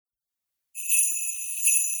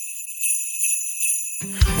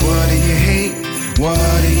What do you hate?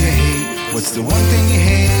 What do you hate? What's the one thing you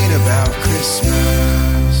hate about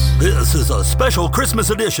Christmas? This is a special Christmas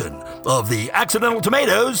edition of the Accidental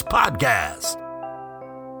Tomatoes podcast.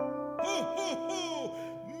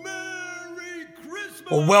 Merry Christmas!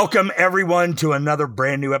 Well, welcome everyone to another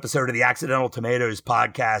brand new episode of the Accidental Tomatoes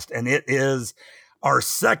podcast. And it is our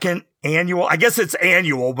second annual, I guess it's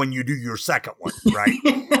annual when you do your second one, right?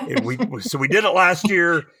 So we did it last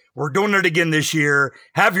year. We're doing it again this year.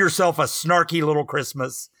 Have yourself a snarky little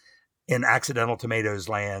Christmas in Accidental Tomatoes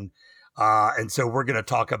land. And so we're going to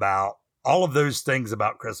talk about all of those things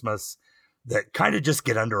about Christmas that kind of just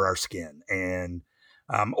get under our skin and,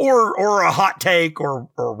 or a hot take or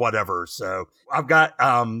whatever. So I've got,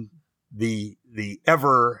 the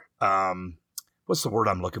ever, what's the word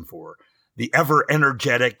I'm looking for? The ever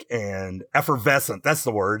energetic and effervescent. That's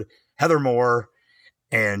the word. Heather Moore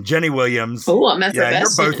and Jenny Williams. Oh, I'm effervescent. Yeah,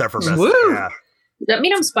 you're both effervescent. Woo. Yeah. Does that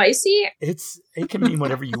mean I'm spicy? It can mean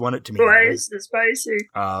whatever you want it to mean. Spicy.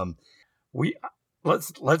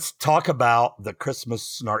 Let's talk about the Christmas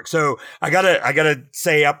snark. So I gotta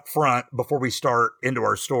say up front before we start into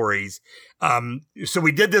our stories. So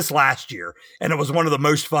we did this last year, and it was one of the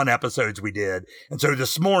most fun episodes we did. And so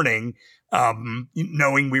this morning,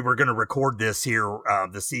 knowing we were going to record this here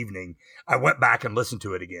this evening, I went back and listened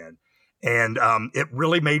to it again. And it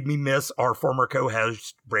really made me miss our former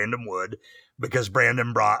co-host, Brandon Wood, because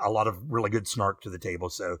Brandon brought a lot of really good snark to the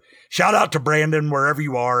table. So shout out to Brandon, wherever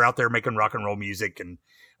you are out there making rock and roll music and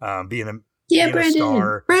being a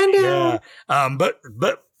star. Brandon. Yeah. But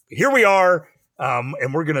here we are,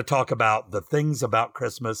 and we're going to talk about the things about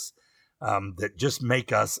Christmas that just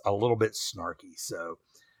make us a little bit snarky. So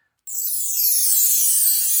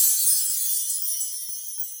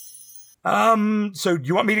do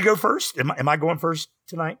you want me to go first? Am I going first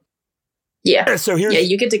tonight? Yeah. So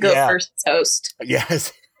you get to go first as host.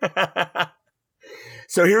 Yes.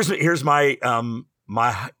 So here's my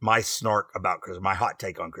my snark about Christmas, my hot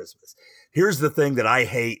take on Christmas. Here's the thing that I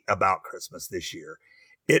hate about Christmas this year.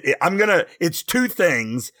 It's two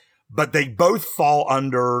things, but they both fall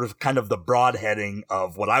under kind of the broad heading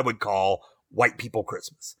of what I would call white people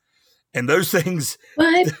Christmas. And those things.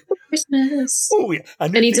 White people Christmas. Oh, yeah. I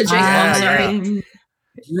need to jingle. I'm sorry. Yeah.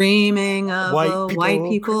 Dreaming of white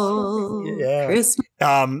people Christmas.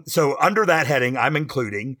 So under that heading, I'm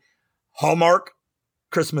including Hallmark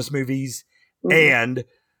Christmas movies and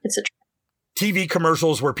TV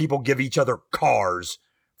commercials where people give each other cars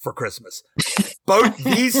for Christmas. Both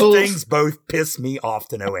these things both piss me off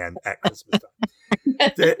to no end at Christmas time.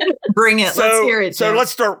 Bring it. Let's hear it. So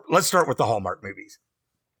let's start with the Hallmark movies.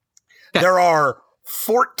 Okay. There are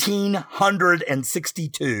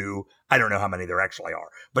 1,462. I don't know how many there actually are,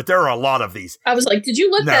 but there are a lot of these. I was like, did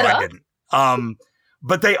you look that up? No, I didn't.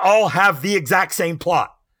 But they all have the exact same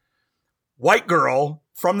plot. White girl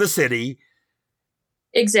from the city.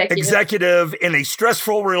 Executive in a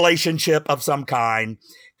stressful relationship of some kind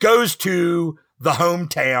goes to the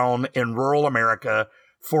hometown in rural America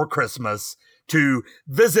for Christmas to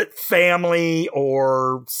visit family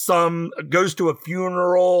or goes to a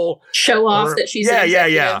funeral. Show off that she's an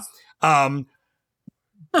executive.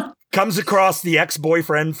 Comes across the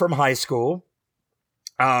ex-boyfriend from high school.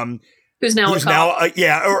 Who's now a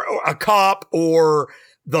cop. Or a cop or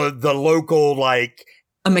the local, like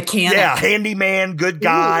a mechanic. Yeah, handyman, good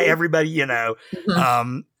guy, everybody,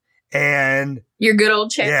 Mm-hmm. And your good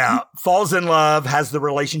old chick. Yeah, falls in love, has the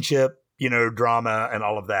relationship, drama and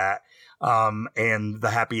all of that. And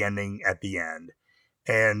the happy ending at the end.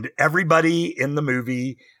 And everybody in the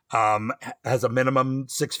movie has a minimum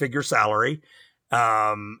 6-figure salary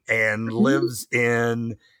and lives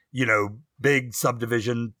in, big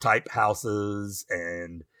subdivision type houses.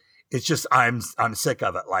 And it's just, I'm sick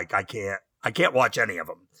of it. Like I can't watch any of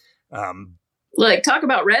them. Like talk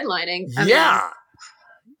about redlining. Yeah.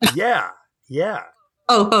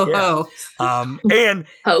 Oh. And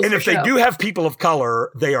if they do have people of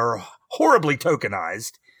color, they are horribly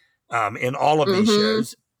tokenized in all of these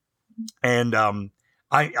shows. And I'm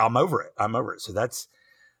over it. So that's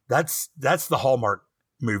the Hallmark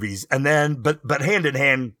movies. And then but hand in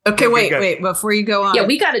hand. Okay, wait, before you go on. Yeah,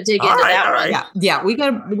 we got to dig into that one. Right. Yeah, we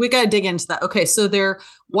got to dig into that. Okay, so they're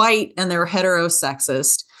white and they're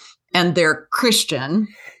heterosexist and they're Christian.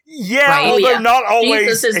 Yeah, right? although not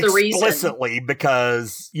always explicitly,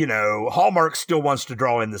 because, Hallmark still wants to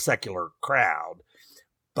draw in the secular crowd.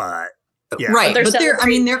 But yeah. Right. But they're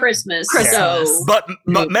Christmas. So. But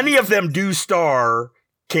many of them do star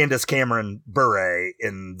Candace Cameron Bure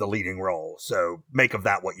in the leading role. So make of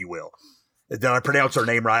that what you will. Did I pronounce her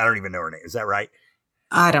name right? I don't even know her name. Is that right?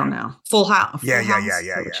 I don't know. Full House. Yeah.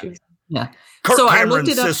 Yeah. Kirk So I Cameron's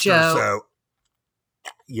looked it up, sister, Joe. so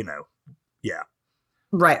yeah.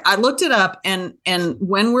 Right. I looked it up, and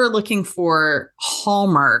when we're looking for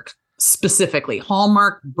Hallmark, specifically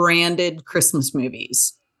Hallmark branded Christmas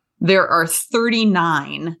movies, there are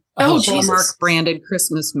 39 Hallmark branded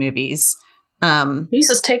Christmas movies.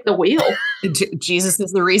 Jesus, take the wheel. Jesus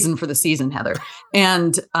is the reason for the season, Heather.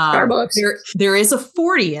 And Starbucks. there is a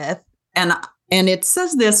 40th, and it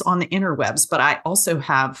says this on the interwebs, but I also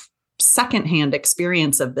have secondhand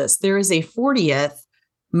experience of this. There is a 40th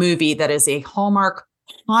movie that is a Hallmark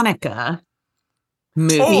Hanukkah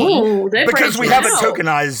movie. Oh, because we haven't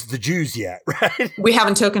tokenized the Jews yet, right? We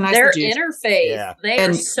haven't tokenized their the Jews. interface. Yeah. They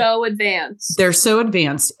are so advanced. They're so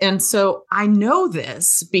advanced. And so I know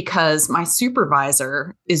this because my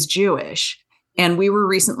supervisor is Jewish. And we were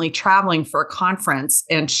recently traveling for a conference,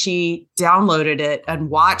 and she downloaded it and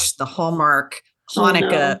watched the Hallmark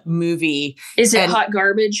Hanukkah movie. Is it hot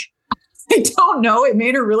garbage? I don't know. It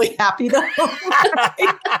made her really happy though.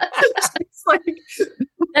 It's like,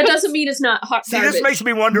 that doesn't mean it's not hot garbage. This makes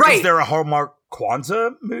me wonder, is there a Hallmark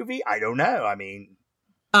Kwanzaa movie? I don't know. I mean,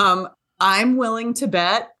 I'm willing to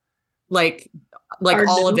bet like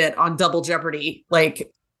all of it on Double Jeopardy. Like,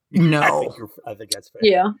 no. I think that's fair.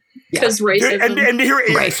 Yeah. Because racism. And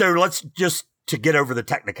here, so let's just, to get over the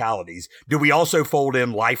technicalities, do we also fold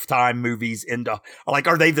in Lifetime movies into, like,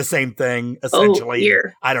 are they the same thing essentially?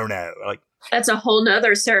 I don't know. Like, that's a whole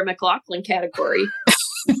nother Sarah McLachlan category.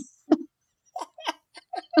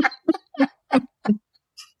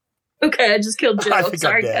 Okay, I just killed Joe.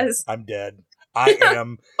 Sorry, guys. I'm dead. I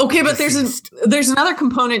am. Okay, but there's another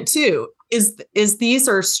component too. Is these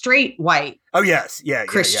are straight white? Oh yes, yeah,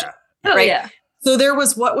 Christian. Oh right? yeah. So there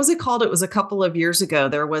was, what was it called? It was a couple of years ago.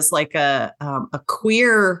 There was like a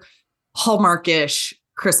queer Hallmark-ish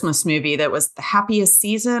Christmas movie that was The Happiest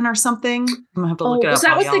Season or something. I'm gonna have to look it up. Was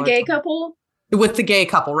that with the gay couple? With the gay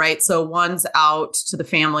couple, right? So one's out to the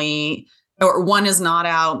family, or one is not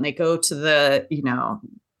out, and they go to the,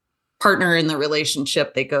 partner in the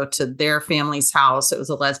relationship. They go to their family's house. It was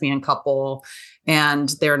a lesbian couple, and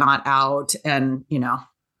they're not out, and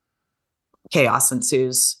chaos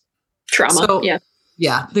ensues. Trauma. So,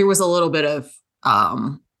 yeah. There was a little bit of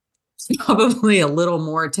probably a little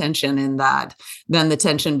more tension in that than the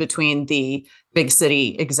tension between the big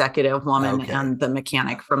city executive woman and the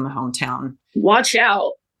mechanic from the hometown. Watch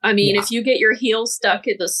out. I mean, if you get your heel stuck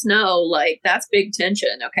in the snow, like, that's big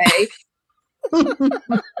tension. Okay.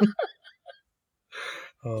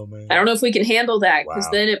 Oh man. I don't know if we can handle that, because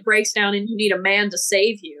then it breaks down and you need a man to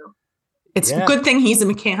save you. It's a good thing he's a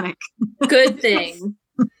mechanic. Good thing.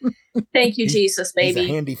 Thank you, Jesus, baby. He's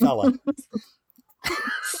a handy fella.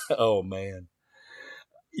 Oh man.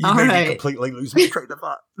 You made me completely lose my train of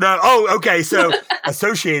thought. No. Oh, okay. So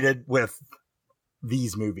associated with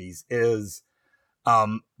these movies is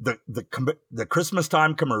the Christmas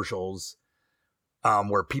time commercials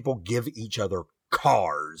where people give each other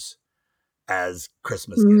cars as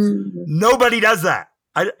Christmas gifts. Nobody does that.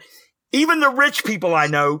 Even the rich people I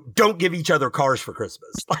know don't give each other cars for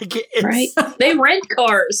Christmas. Like, right? They rent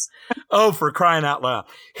cars. Oh, for crying out loud!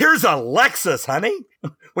 Here's a Lexus, honey,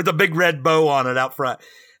 with a big red bow on it out front.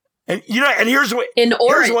 And and here's what in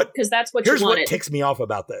orange, because that's what you wanted. Here's what ticks me off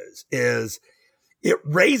about those is it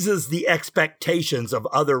raises the expectations of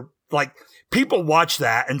other, like, people watch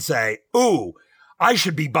that and say, "Ooh, I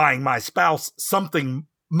should be buying my spouse something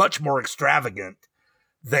much more extravagant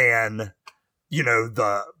than,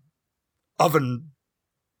 the oven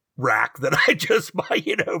rack that I just buy,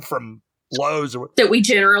 from Lowe's." That we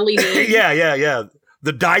generally need. Yeah.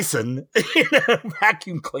 The Dyson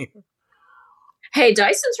vacuum cleaner. Hey,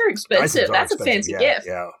 Dysons are expensive. That's a fancy gift.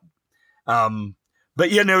 Yeah.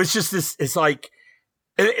 But it's just this, it's like,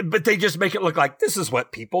 but they just make it look like this is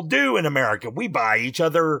what people do in America. We buy each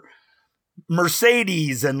other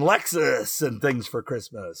Mercedes and Lexus and things for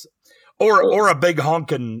Christmas. Or a big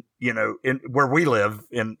honkin', in where we live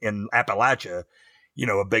in Appalachia,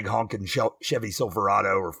 a big honkin' Chevy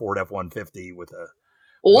Silverado or Ford F-150 with a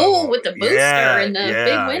with the booster and the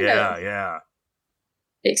big window. Yeah.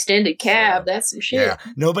 Extended cab, that's some shit. Yeah.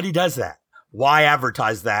 Nobody does that. Why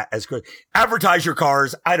advertise that as advertise your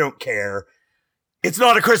cars? I don't care. It's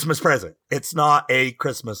not a Christmas present. It's not a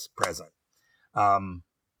Christmas present. And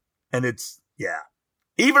it's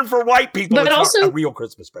even for white people, but it's also not a real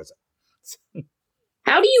Christmas present.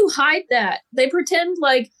 How do you hide that? They pretend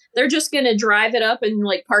like they're just going to drive it up and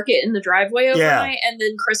like park it in the driveway overnight, and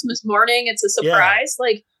then Christmas morning it's a surprise.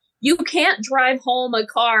 Like, you can't drive home a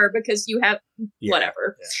car because you have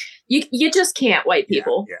whatever. You just can't, white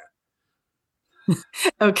people.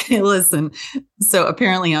 Okay, listen. So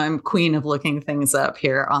apparently I'm queen of looking things up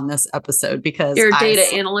here on this episode because you're a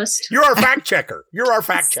data analyst. You're our fact checker. You're our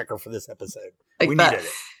fact checker for this episode. We needed it.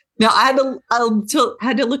 Now I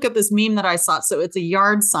had to look up this meme that I saw. So it's a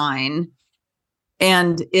yard sign,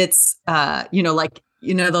 and it's the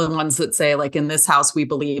ones that say like, in this house we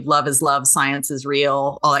believe love is love, science is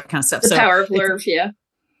real, all that kind of stuff. The power of love, yeah.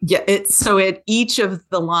 Yeah, each of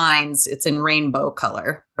the lines, it's in rainbow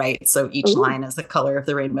color, right? So each line is the color of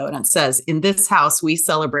the rainbow. And it says, in this house, we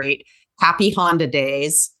celebrate happy Honda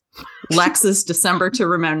days, Lexus December to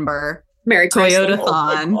remember, Merry Toyota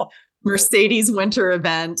Thon, Mercedes winter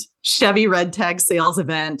event, Chevy red tag sales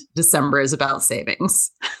event. December is about savings.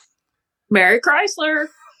 Merry Chrysler.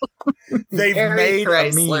 They've made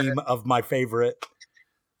a meme of my favorite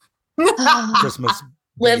Christmas.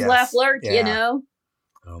 Live, laugh, lurk, you know.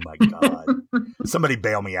 Oh my God. Somebody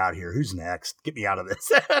bail me out here. Who's next? Get me out of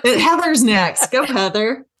this. Heather's next. Go,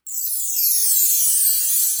 Heather.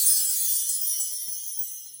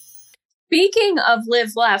 Speaking of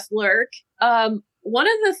live, laugh, lurk, one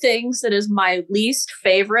of the things that is my least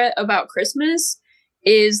favorite about Christmas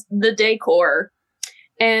is the decor.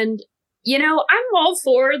 And, I'm all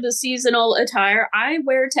for the seasonal attire. I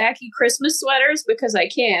wear tacky Christmas sweaters because I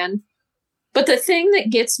can. But the thing that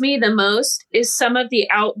gets me the most is some of the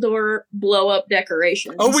outdoor blow-up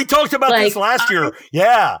decorations. Oh, we talked about this last year.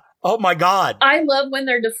 Yeah. Oh, my God. I love when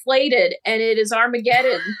they're deflated and it is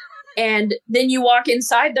Armageddon. And then you walk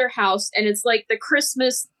inside their house and it's like the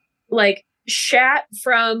Christmas, shat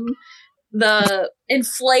from the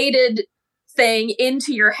inflated thing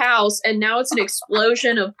into your house. And now it's an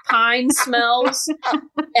explosion of pine smells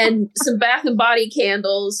and some Bath and Body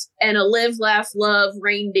candles and a live, laugh, love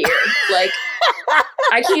reindeer.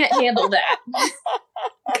 I can't handle that.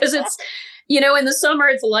 Because it's, in the summer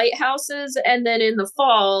it's lighthouses. And then in the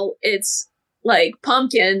fall, it's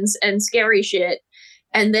pumpkins and scary shit.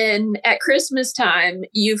 And then at Christmas time,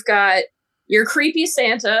 you've got your creepy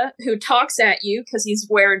Santa who talks at you because he's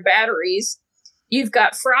wearing batteries. You've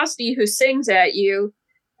got Frosty who sings at you.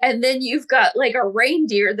 And then you've got a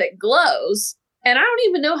reindeer that glows. And I don't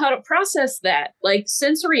even know how to process that.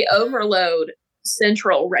 Sensory overload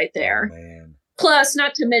central right there. Oh, man. Plus,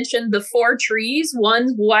 not to mention the 4 trees.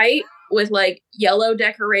 One's white with yellow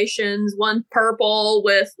decorations. One's purple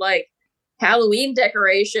with Halloween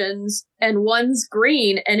decorations. And one's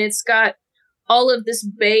green. And it's got all of this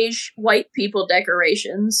beige white people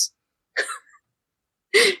decorations.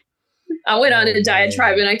 I went on a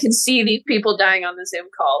diatribe and I can see these people dying on the Zoom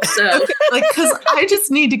call. So, because I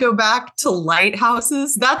just need to go back to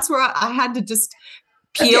lighthouses. That's where I had to just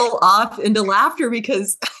peel off into laughter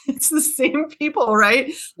because it's the same people,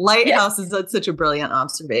 right? Lighthouses. Yeah. That's such a brilliant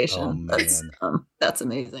observation. That's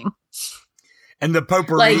amazing. And the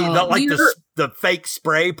potpourri, the fake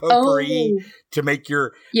spray potpourri to make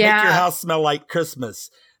your house smell like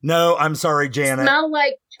Christmas. No, I'm sorry, Janet. Smell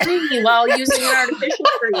like tree while using an artificial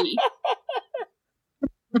tree.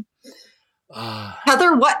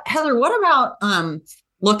 Heather, what about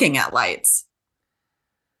looking at lights?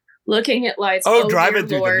 Looking at lights. Oh, driving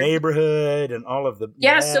through the neighborhood and all of the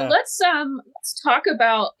So let's talk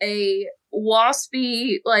about a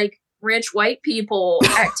waspy, rich white people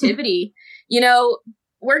activity.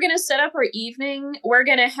 We're gonna set up our evening. We're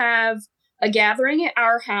gonna have a gathering at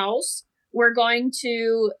our house. We're going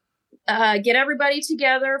to get everybody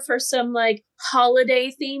together for some holiday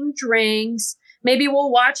themed drinks. Maybe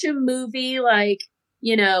we'll watch a movie I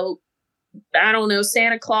don't know,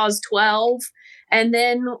 Santa Claus 12. And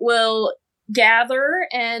then we'll gather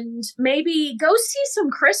and maybe go see some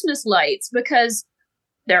Christmas lights because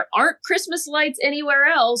there aren't Christmas lights anywhere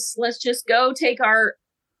else. Let's just go take our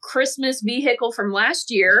Christmas vehicle from last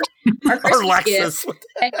year, our Christmas gift,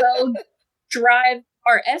 and go drive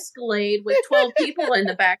our Escalade with 12 people in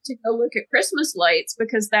the back to go look at Christmas lights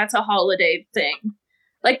because that's a holiday thing.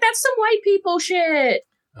 That's some white people shit.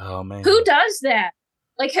 Oh, man. Who does that?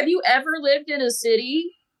 Have you ever lived in a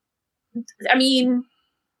city? I mean,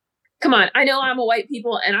 come on. I know I'm a white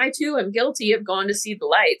people and I too am guilty of going to see the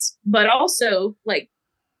lights, but also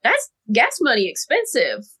that's gas money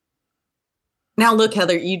expensive. Now look,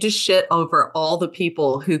 Heather, you just shit over all the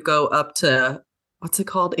people who go up to, what's it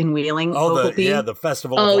called in Wheeling? Ogilby? The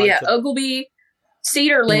festival. Oh, yeah. Ogilby,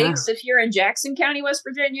 Cedar Lakes, if you're in Jackson County, West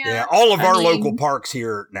Virginia. Yeah, all of our local parks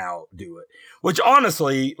here now do it. Which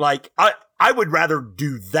honestly, I would rather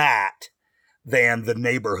do that than the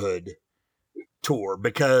neighborhood tour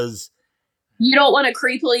because you don't want to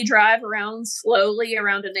creepily drive around slowly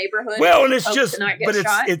around a neighborhood. Well, and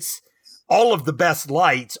it's all of the best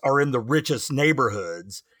lights are in the richest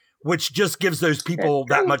neighborhoods which just gives those people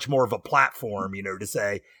that much more of a platform, to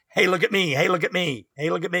say, hey, look at me. Hey, look at me. Hey,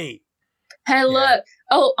 look at me. Hey, look.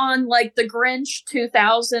 Oh, on like the Grinch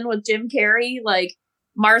 2000 with Jim Carrey, like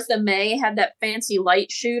Martha May had that fancy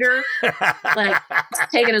light shooter, like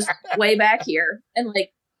taking us way back here. And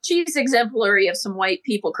like, she's exemplary of some white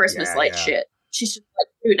people Christmas light shit. She's just like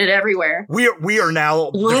shooting it everywhere. We are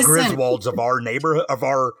now the Griswolds of our neighborhood, of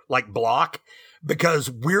our like block, because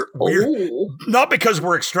we're not because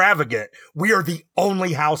we're extravagant. We are the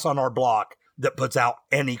only house on our block that puts out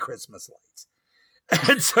any Christmas lights.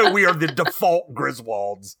 And so we are the default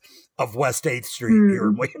Griswolds of West 8th Street here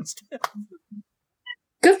in Williamstown.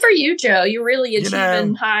 Good for you, Joe. You're really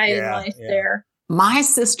achieving high in life there. My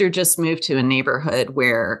sister just moved to a neighborhood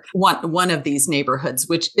where one of these neighborhoods,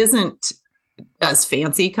 which isn't as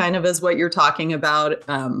fancy kind of as what you're talking about,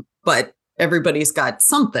 but everybody's got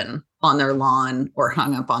something on their lawn or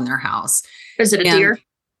hung up on their house. Is it a deer?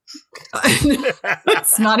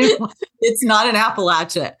 It's not in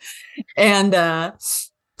Appalachia. And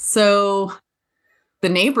so the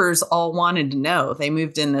neighbors all wanted to know. They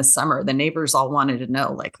moved in this summer. The neighbors all wanted to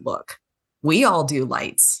know, like, look, we all do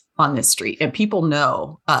lights on this street and people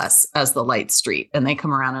know us as the light street and they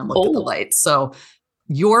come around and look at the lights. So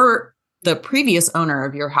the previous owner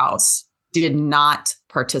of your house did not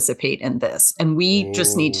participate in this. And we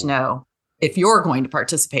just need to know if you're going to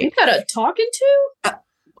participate. You got a talking to?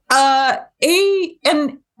 They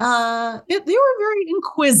were very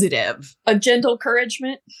inquisitive. A gentle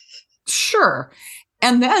encouragement? Sure.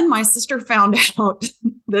 And then my sister found out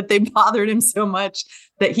that they bothered him so much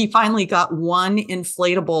that he finally got one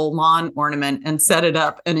inflatable lawn ornament and set it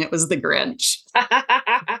up, and it was the Grinch.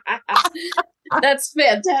 That's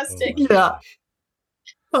fantastic. Yeah.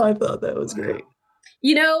 Oh, I thought that was great.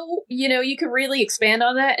 You could really expand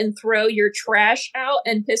on that and throw your trash out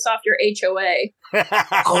and piss off your HOA.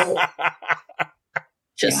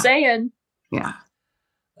 Just saying. Yeah.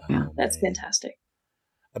 That's fantastic.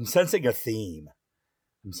 I'm sensing a theme.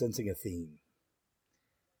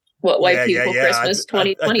 What, white people Christmas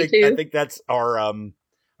 2022? I think that's our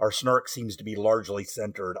snark seems to be largely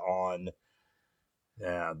centered on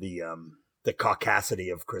the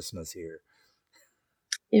caucasity of Christmas here.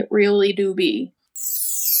 It really do be.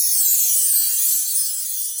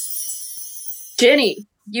 Jenny,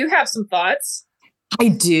 you have some thoughts? I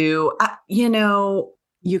do.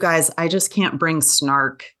 You guys, I just can't bring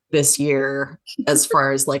snark this year as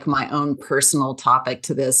far as like my own personal topic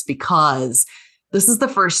to this, because this is the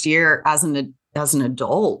first year as an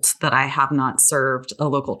adult that I have not served a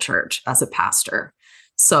local church as a pastor.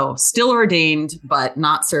 So still ordained, but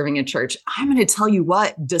not serving a church. I'm going to tell you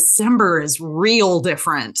what, December is real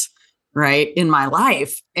different, right, in my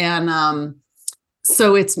life. And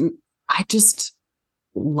so I just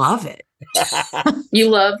love it. You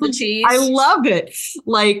love the cheese? I love it.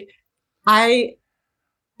 Like, I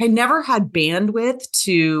never had bandwidth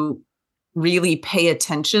to really pay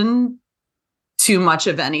attention too much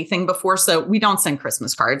of anything before. So we don't send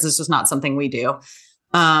Christmas cards. It's just not something we do.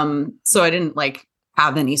 So I didn't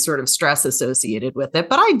have any sort of stress associated with it,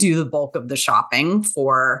 but I do the bulk of the shopping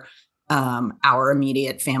for our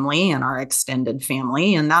immediate family and our extended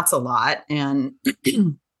family. And that's a lot. And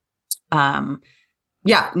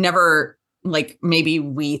never maybe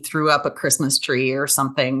we threw up a Christmas tree or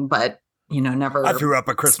something, but never. I threw up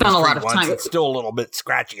a Christmas tree once. It's still a little bit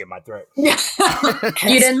scratchy in my throat. You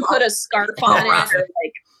didn't put a scarf on it or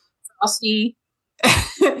frosty.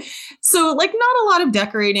 So not a lot of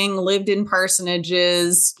decorating, lived in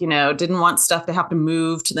parsonages, didn't want stuff to have to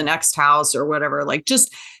move to the next house or whatever.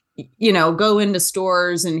 Just, go into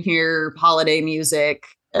stores and hear holiday music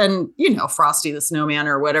and, Frosty the Snowman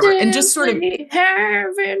or whatever. And just sort of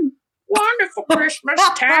having wonderful Christmas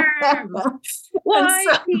time.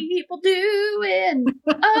 Why people doing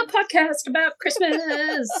a podcast about Christmas?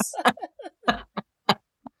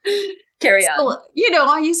 Carry on. So,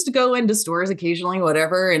 I used to go into stores occasionally,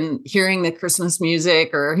 whatever, and hearing the Christmas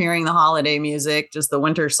music or hearing the holiday music, just the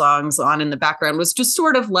winter songs on in the background was just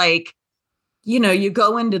sort of you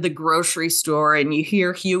go into the grocery store and you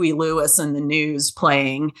hear Huey Lewis and the News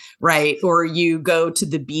playing, right? Or you go to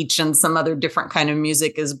the beach and some other different kind of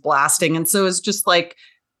music is blasting. And so it's just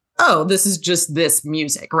this is just this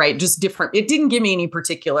music, right? Just different. It didn't give me any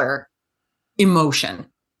particular emotion.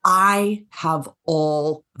 I have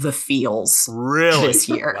all the feels this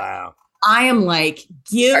year. Wow. I am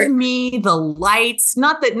give me the lights,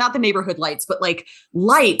 not the neighborhood lights, but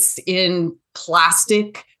lights in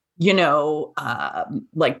plastic,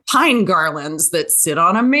 pine garlands that sit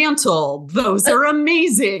on a mantle. Those are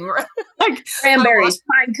amazing. Right? Cranberries,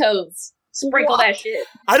 pine cones. Sprinkle that shit.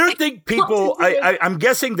 I don't think people, I'm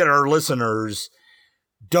guessing that our listeners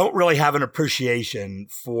don't really have an appreciation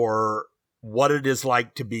for what it is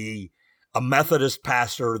like to be a Methodist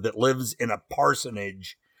pastor that lives in a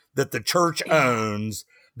parsonage that the church owns,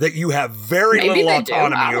 that you have very little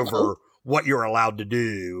autonomy over what you're allowed to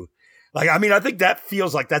do. Like, I mean, I think that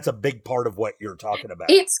feels like that's a big part of what you're talking about.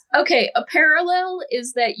 It's okay. A parallel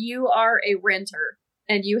is that you are a renter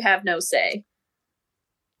and you have no say.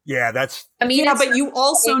 Yeah, that's. I mean, yeah, but you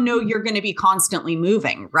also know you're going to be constantly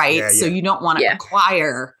moving, right? Yeah, so you don't want to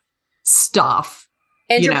acquire stuff.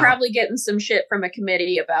 And you're probably getting some shit from a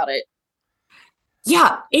committee about it.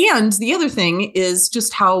 Yeah. And the other thing is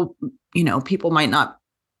just how, people might not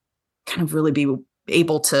kind of really be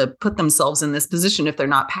able to put themselves in this position if they're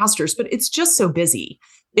not pastors, but it's just so busy.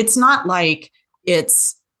 It's not like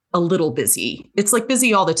it's a little busy. It's like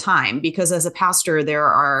busy all the time, because as a pastor, there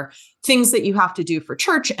are things that you have to do for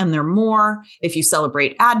church, and there are more. If you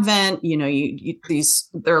celebrate Advent,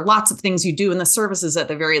 there are lots of things you do in the services. At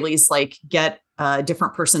the very least, like get a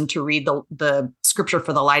different person to read the scripture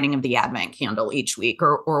for the lighting of the Advent candle each week,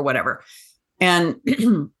 or whatever. And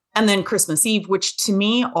and then Christmas Eve, which to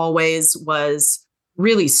me always was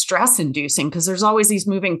really stress inducing, because there's always these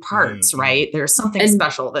moving parts, right? There's something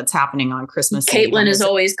special that's happening on Christmas Eve. Caitlin is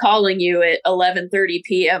always calling you at 11:30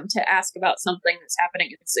 p.m. to ask about something that's happening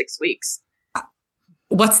in 6 weeks.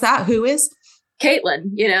 What's that? Who is?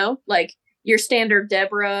 Caitlin, like your standard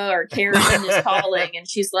Deborah or Karen is calling, and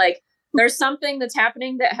she's like, there's something that's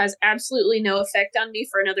happening that has absolutely no effect on me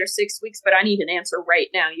for another 6 weeks, but I need an answer right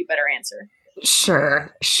now. You better answer.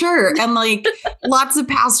 Sure. And like lots of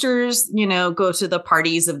pastors, go to the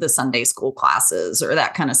parties of the Sunday school classes or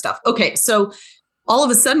that kind of stuff. Okay. So all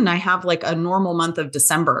of a sudden I have like a normal month of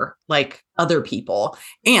December, like other people,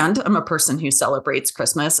 and I'm a person who celebrates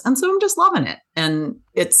Christmas. And so I'm just loving it. And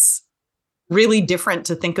it's really different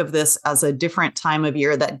to think of this as a different time of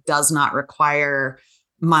year that does not require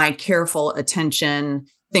my careful attention,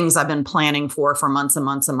 things I've been planning for months and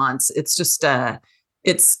months and months. It's just,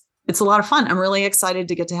 it's a lot of fun. I'm really excited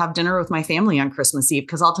to get to have dinner with my family on Christmas Eve,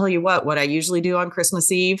 because I'll tell you what I usually do on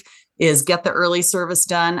Christmas Eve is get the early service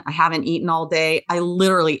done. I haven't eaten all day. I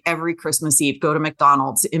literally every Christmas Eve go to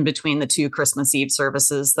McDonald's in between the 2 Christmas Eve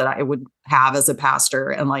services that I would have as a pastor,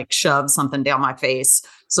 and like shove something down my face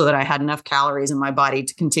so that I had enough calories in my body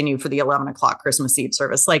to continue for the 11 o'clock Christmas Eve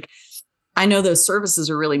service. Like, I know those services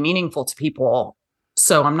are really meaningful to people,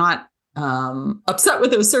 so I'm not upset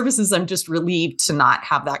with those services. I'm just relieved to not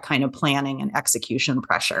have that kind of planning and execution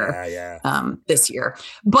pressure this year.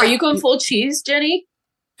 But are you going full cheese, Jenny?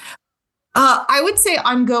 I would say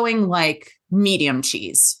I'm going like medium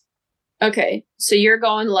cheese. Okay. So you're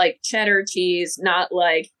going like cheddar cheese, not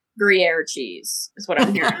like Gruyere cheese is what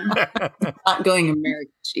I'm hearing. Not going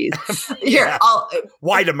American cheese. Here,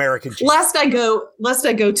 white American cheese. Lest I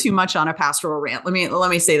go too much on a pastoral rant. Let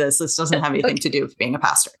me say this. This doesn't have anything to do with being a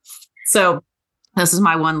pastor. So this is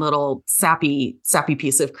my one little sappy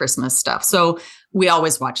piece of Christmas stuff. So we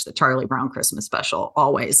always watch the Charlie Brown Christmas special,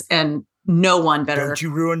 always. And no one better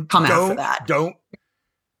come after that. Don't.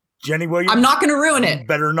 Jenny Williams. I'm not going to ruin it. You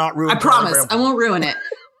better not ruin it. I promise. I won't ruin it.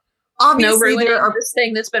 Obviously, this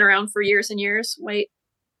thing that's been around for years and years. Wait.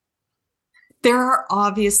 There are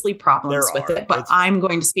obviously problems with it, but I'm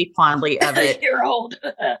going to speak fondly of it. You're old.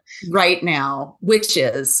 Right now, which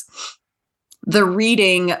is the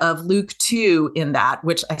reading of Luke 2 in that,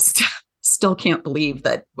 which I still can't believe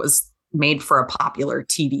that was made for a popular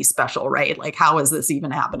TV special, right? Like, how is this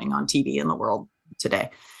even happening on TV in the world today?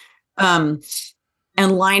 And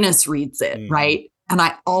Linus reads it, right? And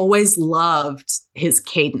I always loved his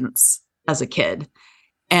cadence as a kid.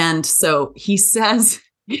 And so he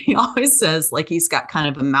always says, like, he's got kind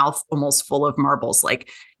of a mouth almost full of marbles. Like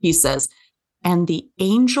he says, and the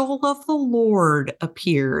angel of the Lord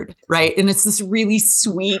appeared, right? And it's this really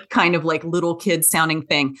sweet kind of like little kid sounding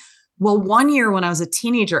thing. Well, one year when I was a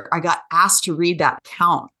teenager, I got asked to read that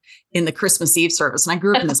count in the Christmas Eve service. And I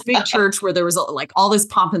grew up in this big church where there was like all this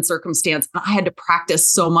pomp and circumstance. And I had to practice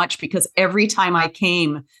so much because every time I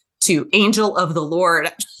came to Angel of the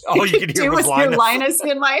Lord, all you could hear was Linus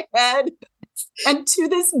in my head. And to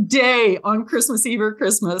this day on Christmas Eve or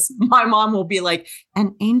Christmas, my mom will be like,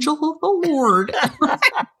 an angel of the Lord.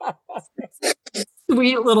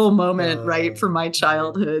 Sweet little moment, right, from my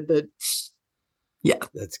childhood. Yeah.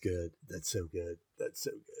 That's good. That's so good. That's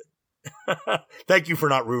so good. Thank you for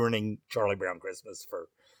not ruining Charlie Brown Christmas for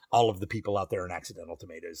all of the people out there in Accidental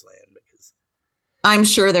Tomatoes land, because I'm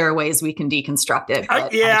sure there are ways we can deconstruct it.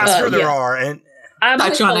 I'm sure there are. And I'm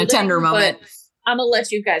touch on a tender moment. I'm going to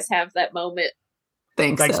let you guys have that moment.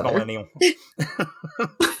 Thanks Millennial.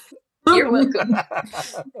 You're welcome.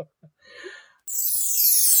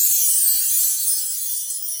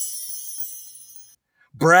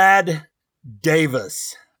 Brad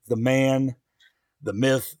Davis, the man, the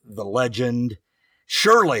myth, the legend.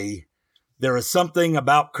 Surely there is something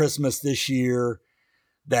about Christmas this year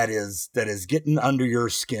that is getting under your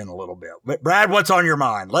skin a little bit. But Brad, what's on your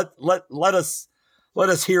mind? Let us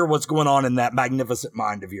hear what's going on in that magnificent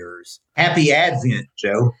mind of yours. Happy Advent,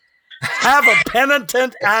 Joe. Have a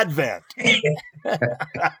penitent Advent.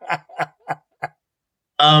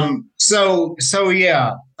 So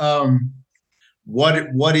yeah.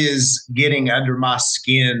 What is getting under my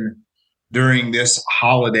skin during this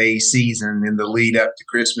holiday season in the lead up to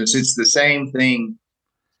Christmas? It's the same thing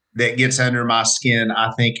that gets under my skin,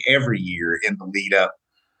 I think, every year in the lead up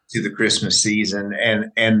to the Christmas season.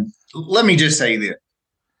 And let me just say this.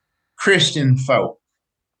 Christian folk,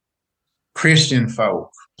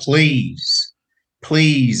 please,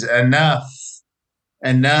 enough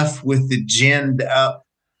with the ginned up,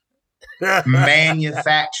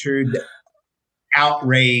 manufactured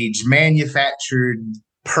outrage, manufactured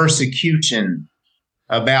persecution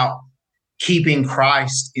about keeping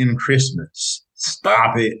Christ in Christmas.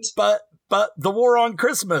 Stop it. But the war on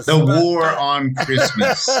Christmas. On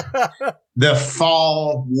Christmas. The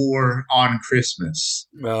fall war on Christmas.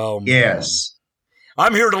 Oh, man. Yes.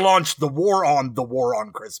 I'm here to launch the war on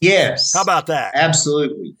Christmas. Yes. How about that?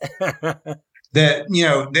 Absolutely.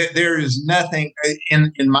 There is nothing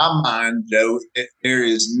in my mind, Joe, there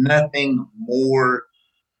is nothing more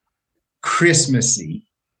Christmassy.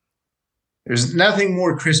 There's nothing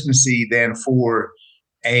more Christmassy than for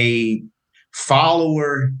a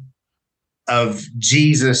follower of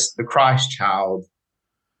Jesus, the Christ child,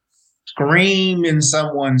 scream in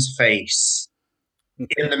someone's face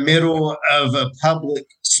in the middle of a public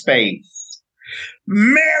space,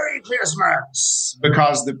 "Merry Christmas,"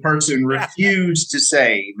 because the person refused to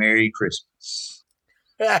say Merry Christmas.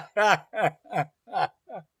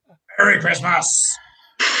 Merry Christmas.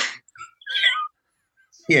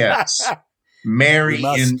 Yes.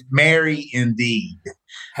 Merry indeed.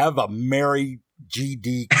 Have a merry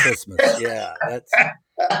GD Christmas. Yeah.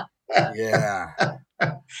 Yeah.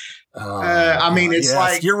 It's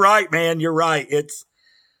like, you're right, man. You're right.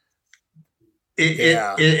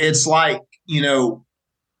 It's like,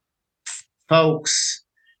 folks,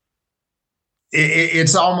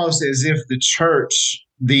 it's almost as if the church,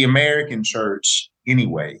 the American church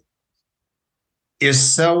anyway, is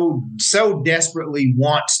so desperately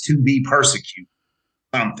wants to be persecuted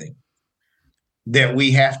something that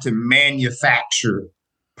we have to manufacture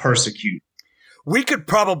persecute. We could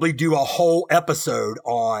probably do a whole episode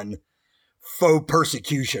on faux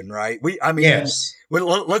persecution, right? Yes.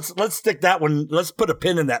 Let's stick that one. Let's put a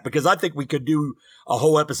pin in that because I think we could do a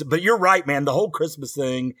whole episode. But you're right, man. The whole Christmas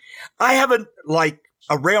thing, I haven't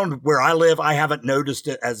around where I live, I haven't noticed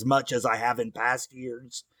it as much as I have in past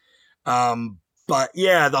years. But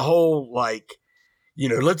yeah, the whole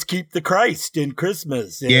let's keep the Christ in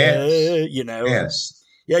Christmas. Yes. Yes.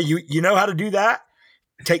 Yeah. You know how to do that?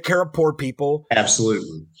 Take care of poor people.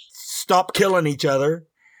 Absolutely. Stop killing each other.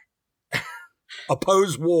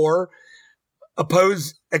 Oppose war.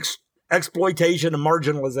 Oppose exploitation and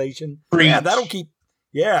marginalization. Preach. Yeah, that'll keep.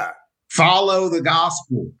 Yeah. Follow the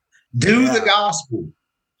gospel. Do the gospel.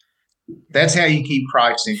 That's how you keep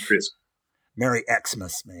Christ in Christmas. Merry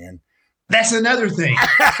Xmas, man. That's another thing.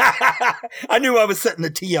 I knew I was setting the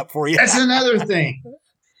tee up for you. That's another thing.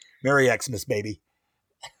 Merry Xmas, baby.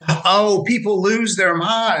 Oh, people lose their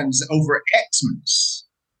minds over Xmas.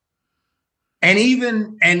 And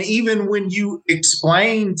even when you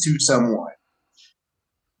explain to someone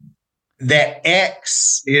that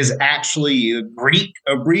X is actually a Greek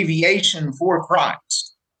abbreviation for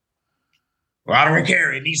Christ. Well, I don't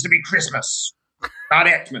care. It needs to be Christmas, not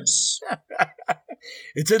Xmas.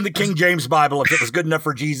 It's in the King James Bible. If it was good enough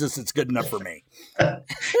for Jesus, it's good enough for me.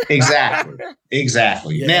 Exactly.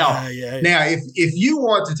 Yeah, Now, if you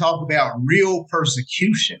want to talk about real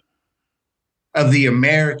persecution of the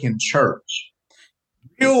American church,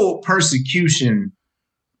 real persecution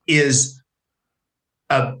is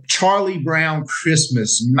a Charlie Brown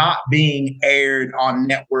Christmas not being aired on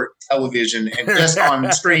network television and just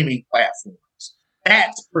on streaming platforms.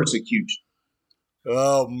 That's persecution.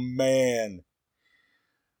 Oh man.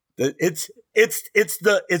 It's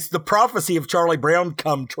the prophecy of Charlie Brown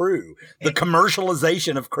come true. The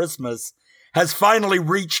commercialization of Christmas has finally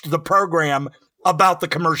reached the program about the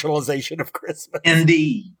commercialization of Christmas.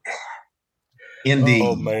 Indeed.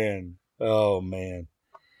 Oh man.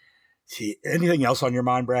 See, anything else on your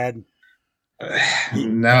mind, Brad? No.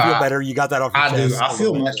 You feel better? You got that off your chest? I do. I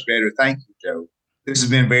feel much better. Thank you, Joe. This has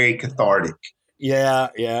been very cathartic. Yeah.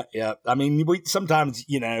 I mean, we sometimes,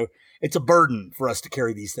 it's a burden for us to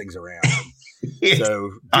carry these things around.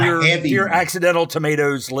 So, dear Accidental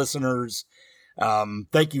Tomatoes listeners,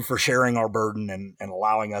 thank you for sharing our burden and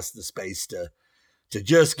allowing us the space to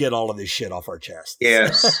just get all of this shit off our chest.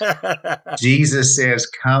 Yes. Jesus says,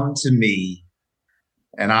 come to me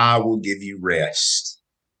and I will give you rest.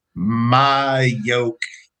 My yoke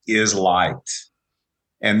is light.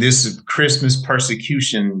 And this Christmas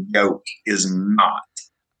persecution yoke is not.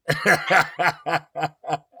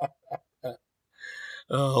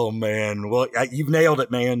 Oh, man. Well, you've nailed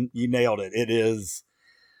it, man. You nailed it. It is.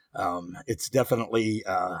 It's definitely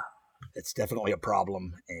a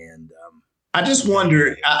problem. And I just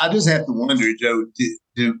wonder, I just have to wonder, Joe,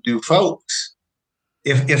 do folks,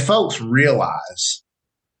 if folks realize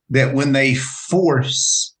that when they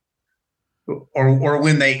force or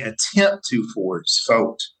when they attempt to force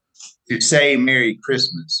folks to say Merry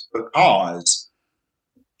Christmas, because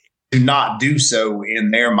to not do so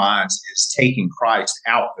in their minds is taking Christ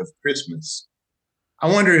out of Christmas.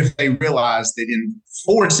 I wonder if they realize that in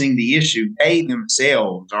forcing the issue, they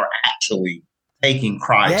themselves are actually taking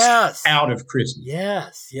Christ out of Christmas.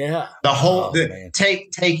 Yes, yeah. The whole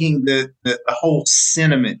taking the whole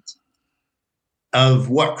sentiment of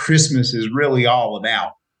what Christmas is really all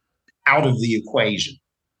about out of the equation.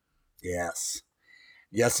 Yes.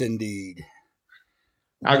 Yes, indeed.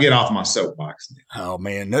 I'll get off my soapbox now. Oh,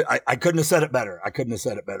 man. No, I couldn't have said it better.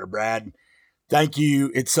 Brad. Thank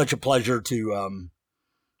you. It's such a pleasure to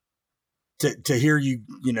hear you,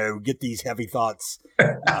 get these heavy thoughts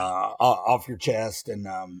off your chest. And,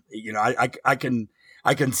 I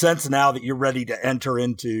can sense now that you're ready to enter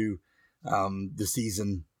into the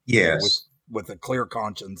season. Yes. With a clear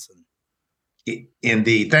conscience.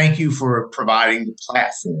 Indeed. Thank you for providing the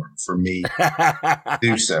platform for me to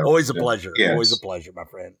do so. Always a pleasure. Yes. Always a pleasure, my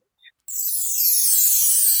friend.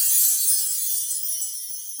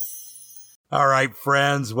 All right,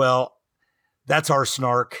 friends. Well, that's our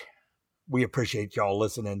snark. We appreciate y'all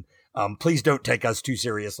listening. Please don't take us too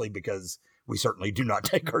seriously, because we certainly do not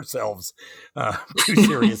take ourselves too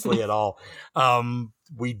seriously at all.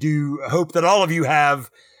 We do hope that all of you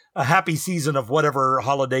have a happy season of whatever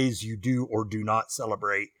holidays you do or do not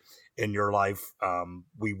celebrate in your life.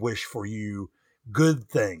 We wish for you good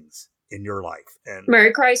things in your life. And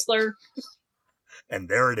Merry Chrysler. And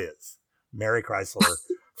there it is. Merry Chrysler.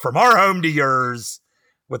 From our home to yours,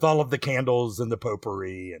 with all of the candles and the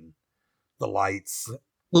potpourri and the lights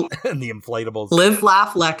and the inflatables. Live,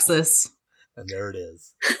 laugh, Lexus. And there it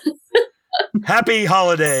is. Happy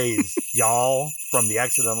holidays, y'all, from the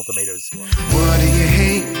Accidental Tomatoes Squad. What do you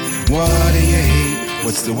hate? What do you hate?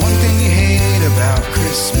 What's the one thing you hate about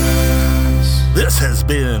Christmas? This has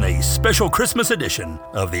been a special Christmas edition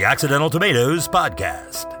of the Accidental Tomatoes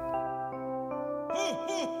Podcast.